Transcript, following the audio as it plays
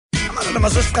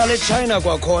Masesiqale eChina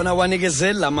kwakhona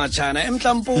wanikezela lamachana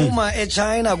emhlampuma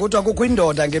eChina kuthiwa kukho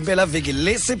indoda ngempela viki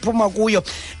lesiphuma kuyo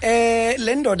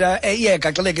le ndoda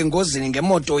iyegaxeleke engozini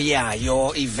ngemoto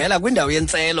yayo ivela kwindawo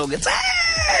yentselo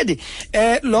ngetsedi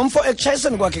lo mfo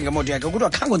ekutshayiseni kwakhe ngemoto yakhe kuthiwa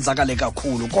khange onzakale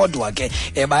kakhulu kodwa ke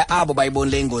abo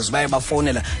bayibonile ingozi baye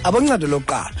bafonela aboncedo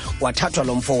lokuqala wathathwa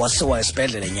lo mfo wasiwa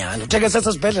esibhedlele nyana utheke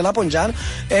sesibhedlele lapho njalo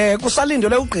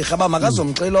kusalindele ugqirha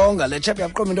bamakazomxilonga le chap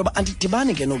yaqoma into ba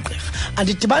andidibani ke nogqirha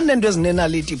andidibani nento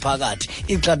ezinenaliti phakathi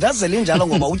igxadazela injalo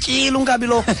ngoba utyile unkabi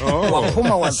lo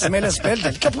waphuma wazimela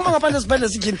esibhedlele ke phuma ngaphandle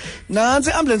esibhedlele sityini nansi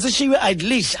iambulance ishiwe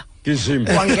ayidlisha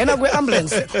wangena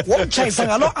kwi-ambulance wokutshayisa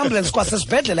ngalo ambulance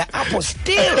kwasesibhedlele apho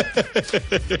still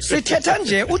sithetha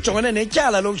nje ujongene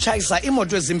netyala lokutshayisa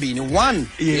imoto ezimbini 1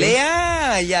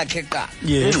 leya yakhe qa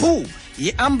 2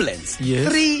 yi-ambulance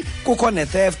 3 kukho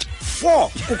ne-theft 4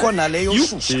 kukho naleyo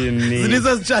shusha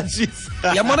zinizazitshatshisa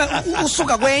yabona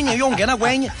usuka kwenye uyongena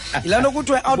kwenye yilaa nto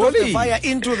kuthiwe out of the fire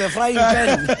into the frying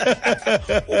pan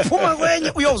uphuma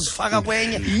kwenye uyozifaka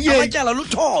kwenye amatyala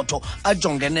luthotho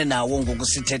ajongene nawo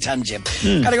ngokusithetha nje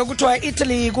kanti ke kuthiwa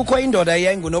Italy kukho indoda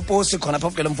yayingunoposi khona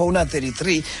phambi ke lo mfo una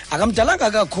 33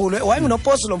 akamdalanga kakhulu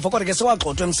wayingunoposi lo mfo kodwa ke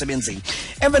sewagxothwa emsebenzini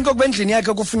emveni kokuba endlini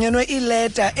yakhe kufunyenwe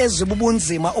ileta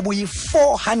ezibubunzima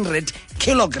obuyi-400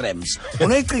 kilograms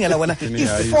unoyicingela wena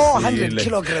i-400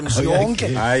 kilograms yonke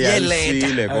yeleta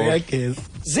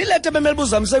zileta bemele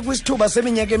buzamse kwisithuba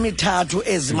seminyaka emithathu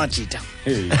ezimajita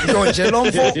nto nje lo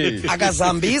mfo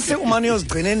akazambisi umane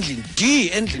uyozigcina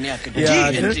endlini yakhe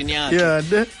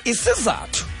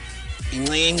isizathu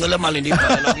incinci le mali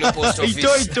ndiyibhalela kule post office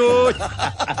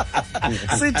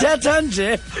sithetha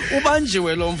nje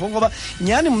ubanjiwe lo mfo ngoba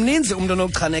nyani mninzi umuntu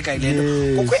onochaneka yile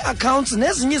nto kukho ii-accounts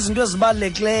nezinye izinto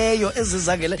ezibalulekileyo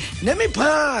ezizangele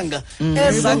nemiphanga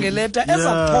ezangeleta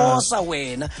ezaphosa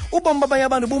wena ubomi babanye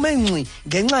abantu bume ngxi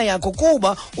ngenxa yakho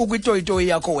kuba ukwitoyitoyi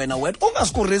yakho wena wedwa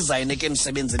ungasikurizayine ke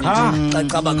emsebenzini nje xa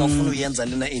caba kafuna uyenza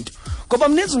lena into ngoba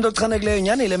mninzi umuntu ochanekileyo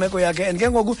nyani ile meko yakhe and ke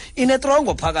ngoku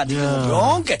inetrongo phakathi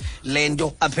yonke le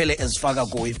nto aphele ezifaka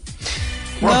kuyo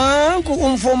nanku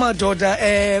umfo madoda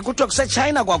kuthiwa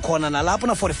kuseChina kwakhona nalapho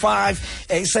na-45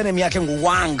 isenem yakhe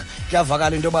nguwang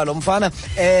kuyavakala into yoba lo mfana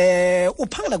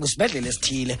uphangela kwisibhedlele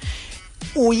esithile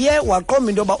uye waqomba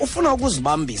into yoba ufuna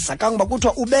ukuzibambisa kangoba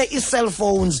kuthiwa ube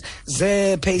ii-cellphones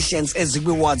zee-patients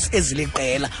ezikwi-wards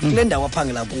eziliqela kule ndawo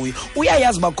aphangela kuyo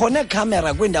uyayazi uba khona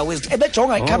eekhamera kwiindawo ezithi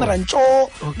ebejonga ikhamera ntsho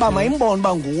uba mayimbone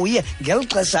uba nguye ngeli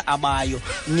xesha abayo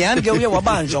nyhani ke uye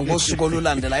wabanjwa ngosuku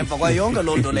olulandela emva kwayo yonke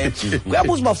loo nto leyo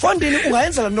kuyabuza uba fondini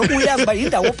ungayenzela nto uyazi uba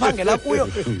yindawo ophangela kuyo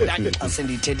xa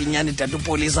sendiyithetha inyani tata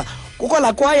upolisa kukho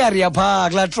laa kwayari phaa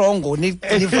kulaa trongo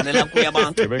nivalela kuyo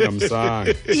abantu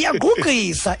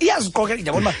iyagqugqisa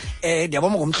iyaziqokela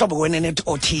ndiyabona ngomhlobo wenenet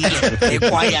othile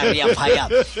ekwayari yaphaya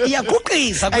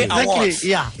iyagqugqisa kwi-awards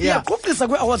iyagqugqisa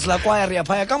kwi-awards laa kwayari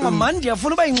yaphaya kangoba mani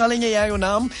ndiyafuna uba yinxalenye yayo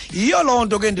nam yiyo loo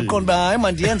nto ke ndiqonda uba hayi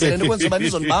mandiyenze le nto kwenzela uba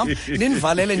ndizondibamba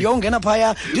nindivalele ndiyongena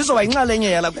phaya ndizoba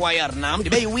yinxalenye yalaa kwayari nam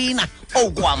ndibe yiwina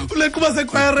okwam ulequba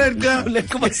sekwayareni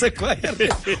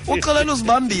uxelela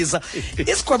uzibambisa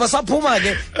isigweba saphuma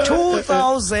ke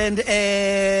 2000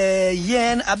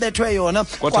 yen abethwe yona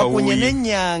kwakunye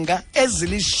nenyanga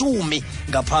ezilishumi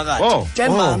ngaphakathi 10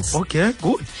 months okay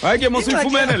good hayi ke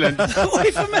mosuyifumene le nto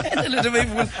uyifumene le nto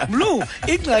beyifuna mlu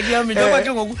ingxaki yami njengoba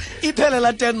ke ngoku iphele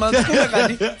la 10 months kube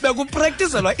kanti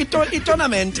bekupracticelwa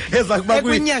i-tournament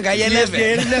kwinyanga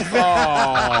ye-11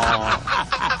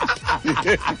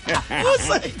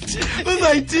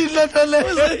 uzayithini le nto le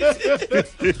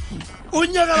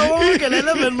unyaka wonke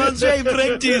le-11 months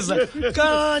uyayipractisa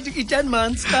kanti i-10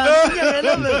 months kanti unyaka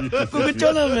 11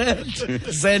 kukwi-tournament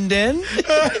zenden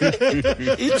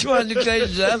ithwani xa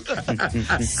injalo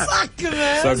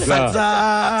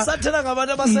sathela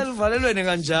ngabantu abaselivalelweni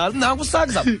kanjalo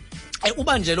nakusakza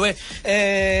ubanjelwe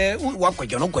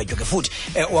wagwetywa nogwetywa ke futhi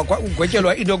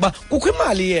ugwetyelwa into yokuba kukho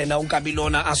imali yena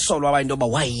unkabilona asolwa aba into yoba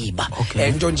wayiba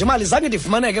nto nje imali zange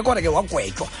ndifumaneke kodwa ke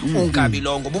wagwetywa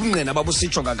unkabilongo ngoba ubungqina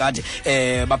babusitsho kakade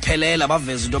baphelela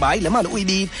baveza into yoba hayi le mali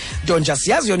uyibile nto nje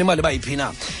siyazi yona imali bayiphi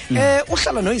na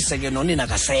uhlala noyiseke nonina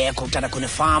kasekho utata khona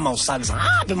efama usakza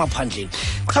apha emaphandleni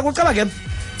qha kucaba ke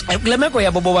kule meko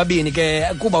yabo bobabini ke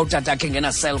kuba utata akhe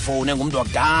ngena-cellphone engumntu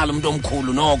wakudala umntu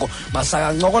omkhulu noko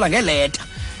basancokola ngeleta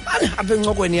apha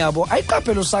encokweni yabo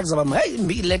ayiqaphela usakza bam heyi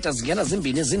iileta zingena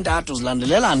zimbini zintathu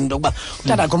zilandelelana into yokuba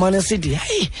utata akho mane esithi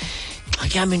heyi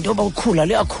ngxaki yami into yoba ukhula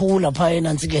luyakhula phaa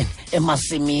enantsikeni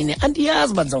emasimini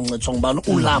andiyazi uba ndizawuncediswa ngubani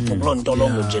ulapho kuloo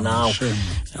ntolongo nje nawe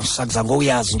usakza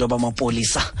ngokuyazi into yoba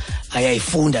amapolisa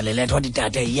ayayifunda le leta wathi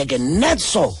tata iyeke net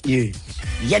so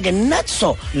yeke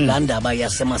netso laa ndaba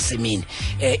yasemasimini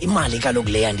imali kaloku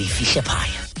le yandiyifihle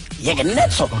phaya yeke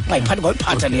netso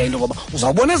bayiphatha leya into ngoba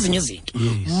uzawubona ezinye izinto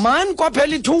man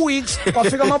kwaphela 2 weeks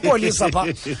kwafika amapolisa pha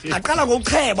aqala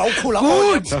ngokucheba ukhula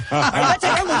kodwa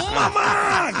ayibetheke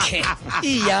ngumamakhe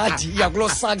iyadi yakulo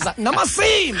Sakza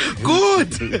namasimi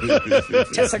Good.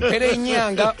 sekuphele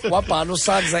inyanga wabhala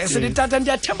uSakza eselithatha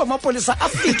ndiyathemba amapolisa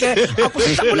afike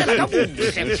akuhlakulela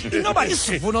kakuhle inoba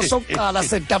isivuno sokuqala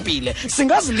setapile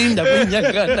singazilinda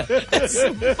kwinyangana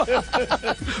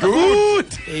Good.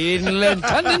 inle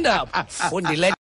ndithanda indaba fundile